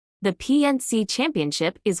The PNC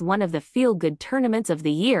Championship is one of the feel-good tournaments of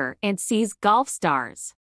the year and sees golf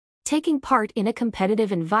stars taking part in a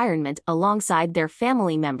competitive environment alongside their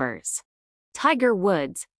family members. Tiger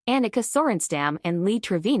Woods, Annika Sorenstam and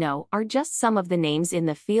Trevino are just some of the names in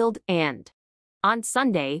the field, and on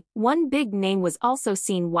Sunday, one big name was also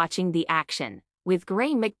seen watching the action, with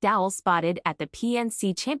Graeme McDowell spotted at the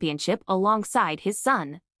PNC Championship alongside his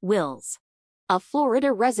son, Wills. A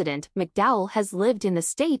Florida resident, McDowell has lived in the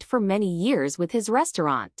state for many years with his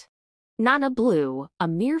restaurant, Nana Blue, a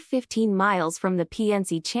mere 15 miles from the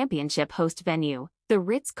PNC Championship host venue, the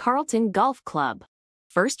Ritz-Carlton Golf Club.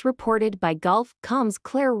 First reported by Golf.com's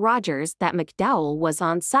Claire Rogers that McDowell was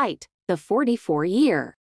on site. The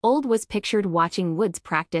 44-year-old was pictured watching Woods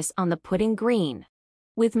practice on the putting green,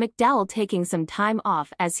 with McDowell taking some time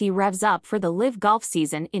off as he revs up for the LIV golf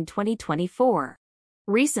season in 2024.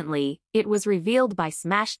 Recently, it was revealed by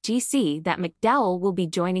Smash GC that McDowell will be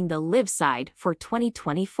joining the LIV side for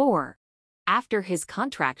 2024. After his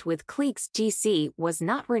contract with Cliques GC was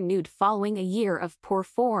not renewed following a year of poor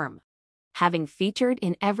form. Having featured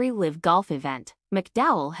in every LIV golf event,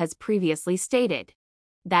 McDowell has previously stated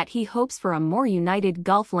that he hopes for a more united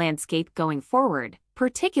golf landscape going forward,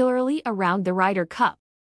 particularly around the Ryder Cup.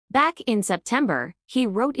 Back in September, he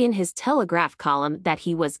wrote in his Telegraph column that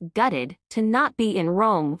he was gutted to not be in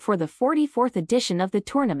Rome for the 44th edition of the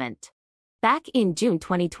tournament. Back in June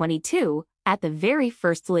 2022, at the very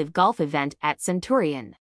first LIV golf event at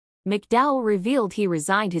Centurion, McDowell revealed he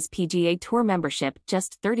resigned his PGA Tour membership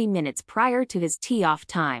just 30 minutes prior to his tee-off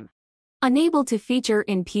time. Unable to feature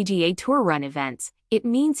in PGA Tour run events, it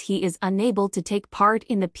means he is unable to take part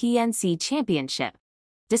in the PNC Championship,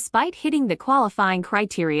 despite hitting the qualifying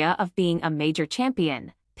criteria of being a major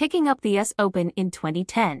champion, picking up the US Open in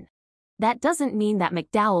 2010. That doesn't mean that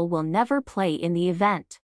McDowell will never play in the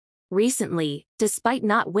event. Recently, despite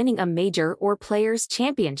not winning a major or Players'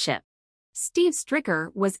 Championship, Steve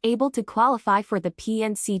Stricker was able to qualify for the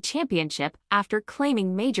PNC Championship after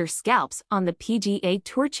claiming major scalps on the PGA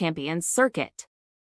Tour Champions circuit.